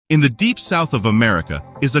In the deep south of America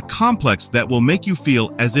is a complex that will make you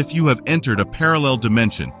feel as if you have entered a parallel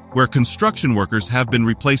dimension, where construction workers have been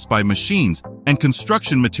replaced by machines and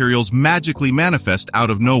construction materials magically manifest out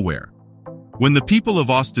of nowhere. When the people of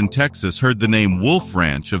Austin, Texas heard the name Wolf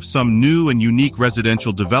Ranch of some new and unique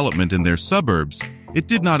residential development in their suburbs, it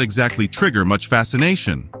did not exactly trigger much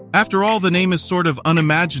fascination. After all, the name is sort of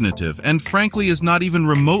unimaginative and frankly is not even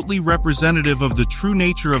remotely representative of the true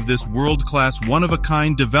nature of this world-class,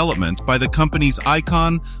 one-of-a-kind development by the companies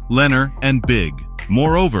Icahn, Lenner, and Big.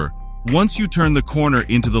 Moreover, once you turn the corner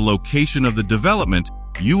into the location of the development,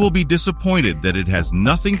 you will be disappointed that it has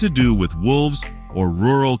nothing to do with wolves or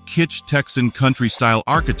rural kitsch Texan country-style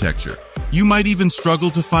architecture. You might even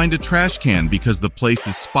struggle to find a trash can because the place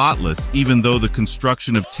is spotless, even though the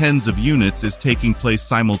construction of tens of units is taking place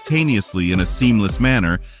simultaneously in a seamless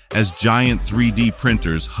manner as giant 3D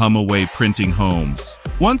printers hum away printing homes.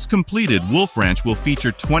 Once completed, Wolf Ranch will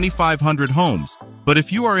feature 2,500 homes, but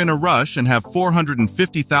if you are in a rush and have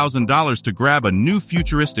 $450,000 to grab a new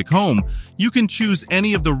futuristic home, you can choose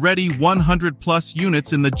any of the ready 100-plus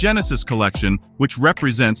units in the Genesis collection, which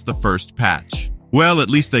represents the first patch. Well, at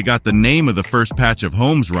least they got the name of the first patch of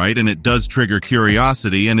homes right, and it does trigger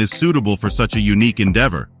curiosity and is suitable for such a unique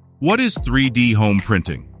endeavor. What is 3D home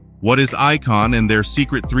printing? What is Icahn and their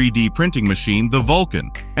secret 3D printing machine, the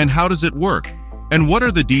Vulcan, and how does it work? And what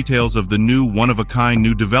are the details of the new one-of-a-kind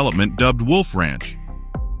new development dubbed Wolf Ranch?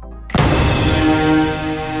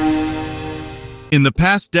 In the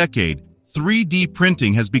past decade, 3D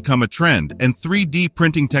printing has become a trend, and 3D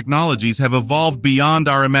printing technologies have evolved beyond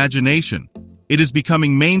our imagination. It is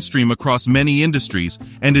becoming mainstream across many industries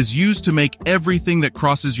and is used to make everything that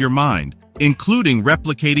crosses your mind, including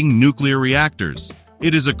replicating nuclear reactors.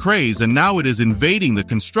 It is a craze, and now it is invading the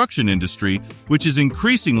construction industry, which is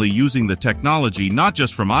increasingly using the technology not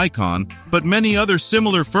just from Icahn, but many other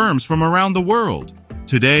similar firms from around the world.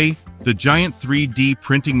 Today, the giant 3D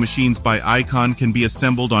printing machines by Icahn can be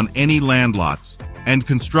assembled on any land lots and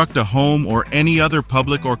construct a home or any other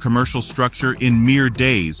public or commercial structure in mere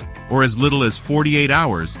days, or as little as 48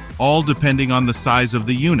 hours, all depending on the size of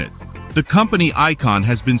the unit. The company Icahn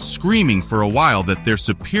has been screaming for a while that their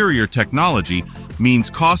superior technology means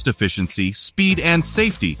cost efficiency, speed, and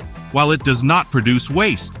safety, while it does not produce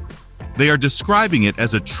waste. They are describing it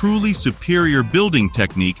as a truly superior building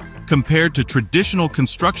technique compared to traditional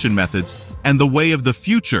construction methods and the way of the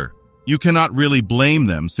future. You cannot really blame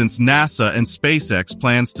them, since NASA and SpaceX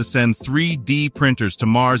plans to send 3D printers to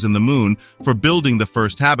Mars and the Moon for building the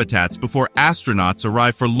first habitats before astronauts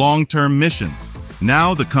arrive for long-term missions.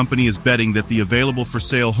 Now the company is betting that the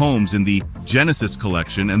available-for-sale homes in the Genesis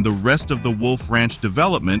collection and the rest of the Wolf Ranch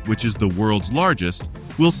development, which is the world's largest,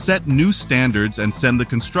 will set new standards and send the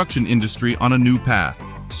construction industry on a new path.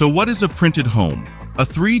 So what is a printed home? A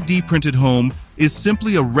 3D printed home is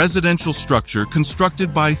simply a residential structure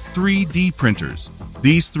constructed by 3D printers.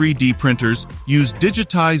 These 3D printers use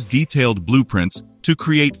digitized detailed blueprints to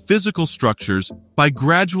create physical structures by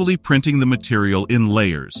gradually printing the material in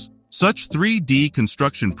layers. Such 3D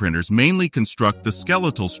construction printers mainly construct the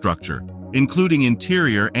skeletal structure, including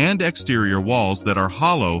interior and exterior walls that are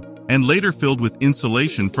hollow and later filled with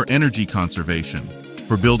insulation for energy conservation.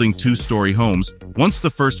 For building two-story homes, once the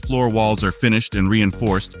first floor walls are finished and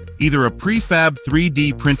reinforced, either a prefab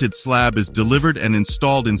 3D printed slab is delivered and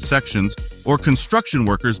installed in sections, or construction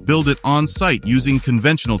workers build it on-site using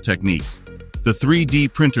conventional techniques. The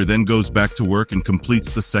 3D printer then goes back to work and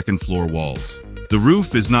completes the second floor walls. The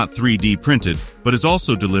roof is not 3D printed, but is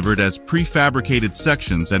also delivered as prefabricated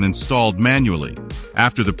sections and installed manually.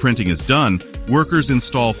 After the printing is done, workers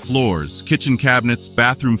install floors, kitchen cabinets,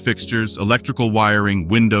 bathroom fixtures, electrical wiring,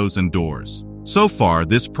 windows, and doors. So far,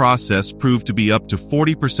 this process proved to be up to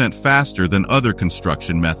 40% faster than other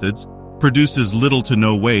construction methods, produces little to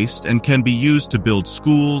no waste, and can be used to build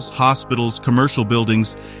schools, hospitals, commercial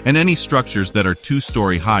buildings, and any structures that are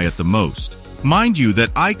 2-story high at the most. Mind you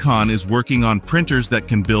that Icahn is working on printers that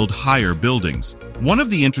can build higher buildings. One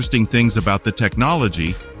of the interesting things about the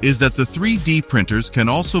technology is that the 3D printers can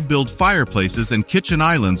also build fireplaces and kitchen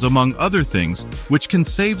islands, among other things, which can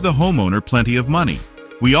save the homeowner plenty of money.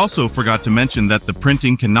 We also forgot to mention that the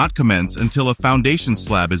printing cannot commence until a foundation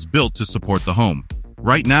slab is built to support the home.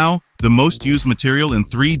 Right now, the most used material in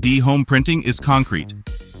 3D home printing is concrete.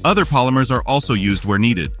 Other polymers are also used where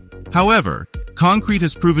needed. However, concrete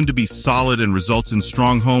has proven to be solid and results in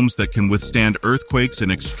strong homes that can withstand earthquakes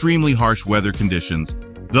and extremely harsh weather conditions.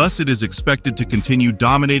 Thus, it is expected to continue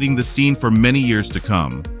dominating the scene for many years to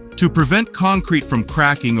come. To prevent concrete from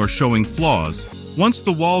cracking or showing flaws, once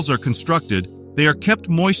the walls are constructed, they are kept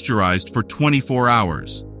moisturized for 24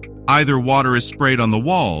 hours. Either water is sprayed on the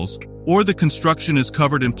walls, or the construction is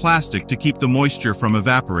covered in plastic to keep the moisture from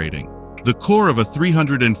evaporating. The core of a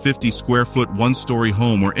 350 square foot one-story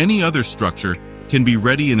home or any other structure can be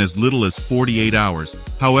ready in as little as 48 hours.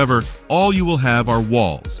 However, all you will have are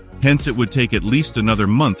walls. Hence, it would take at least another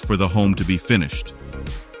month for the home to be finished.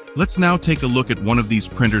 Let's now take a look at one of these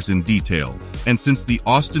printers in detail. And since the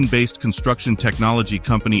Austin-based construction technology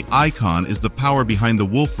company Icon is the power behind the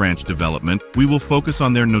Wolf Ranch development, we will focus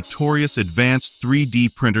on their notorious advanced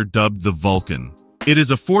 3D printer dubbed the Vulcan. It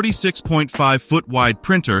is a 46.5-foot-wide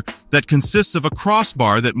printer that consists of a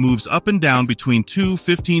crossbar that moves up and down between two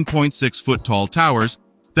 15.6-foot-tall towers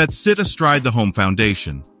that sit astride the home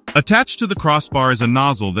foundation. Attached to the crossbar is a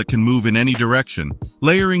nozzle that can move in any direction,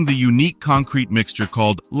 layering the unique concrete mixture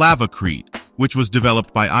called lavacrete, which was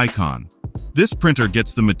developed by Icon. This printer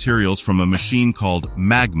gets the materials from a machine called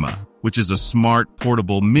Magma, which is a smart,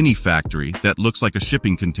 portable mini-factory that looks like a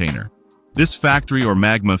shipping container. This factory or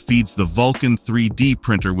Magma feeds the Vulcan 3D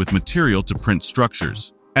printer with material to print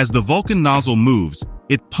structures. As the Vulcan nozzle moves,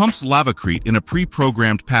 it pumps lavacrete in a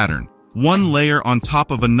pre-programmed pattern, one layer on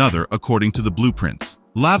top of another according to the blueprints.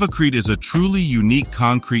 Lavacrete is a truly unique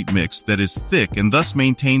concrete mix that is thick and thus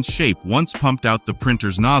maintains shape once pumped out the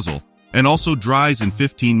printer's nozzle, and also dries in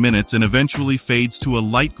 15 minutes and eventually fades to a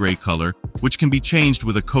light gray color, which can be changed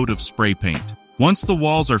with a coat of spray paint. Once the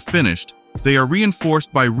walls are finished, they are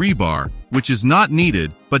reinforced by rebar, which is not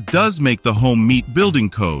needed but does make the home meet building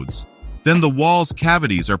codes. Then the wall's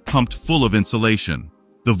cavities are pumped full of insulation.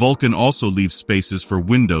 The Vulcan also leaves spaces for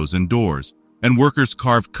windows and doors, and workers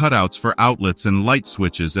carve cutouts for outlets and light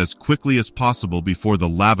switches as quickly as possible before the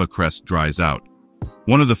lava crest dries out.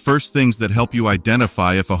 One of the first things that help you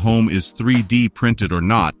identify if a home is 3D printed or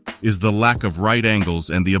not is the lack of right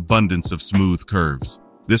angles and the abundance of smooth curves.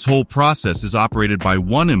 This whole process is operated by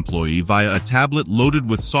one employee via a tablet loaded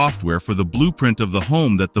with software for the blueprint of the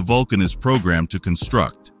home that the Vulcan is programmed to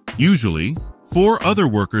construct. Usually, 4 other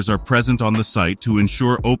workers are present on the site to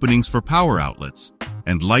ensure openings for power outlets,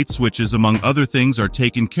 and light switches among other things are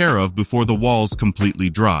taken care of before the walls completely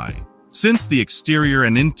dry. Since the exterior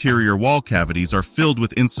and interior wall cavities are filled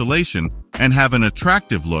with insulation and have an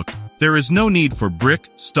attractive look, there is no need for brick,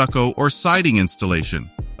 stucco, or siding installation.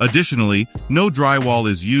 Additionally, no drywall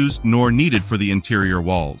is used nor needed for the interior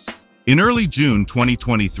walls. In early June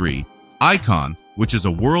 2023, Icon, which is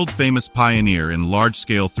a world-famous pioneer in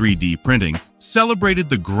large-scale 3D printing, celebrated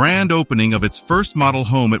the grand opening of its first model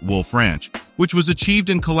home at Wolf Ranch, which was achieved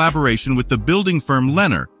in collaboration with the building firm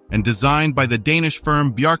Lenner and designed by the Danish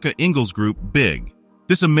firm Bjarke Ingels Group BIG.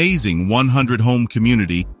 This amazing 100-home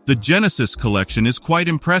community, the Genesis collection, is quite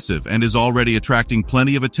impressive and is already attracting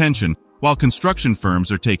plenty of attention while construction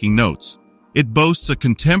firms are taking notes. It boasts a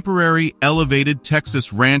contemporary, elevated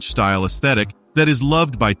Texas ranch-style aesthetic that is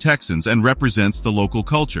loved by Texans and represents the local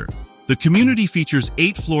culture. The community features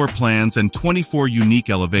 8 floor plans and 24 unique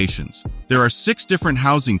elevations. There are 6 different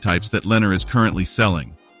housing types that Lenner is currently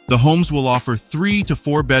selling. The homes will offer 3 to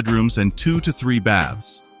 4 bedrooms and 2 to 3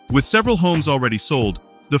 baths. With several homes already sold,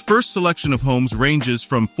 the first selection of homes ranges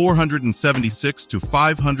from $476,000 to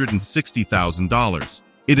 $560,000.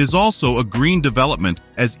 It is also a green development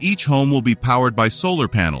as each home will be powered by solar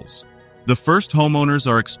panels. The first homeowners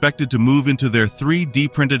are expected to move into their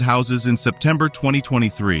 3D printed houses in September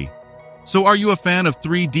 2023. So are you a fan of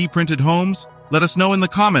 3D printed homes? Let us know in the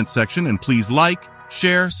comments section, and please like,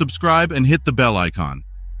 share, subscribe, and hit the bell icon.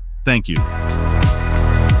 Thank you.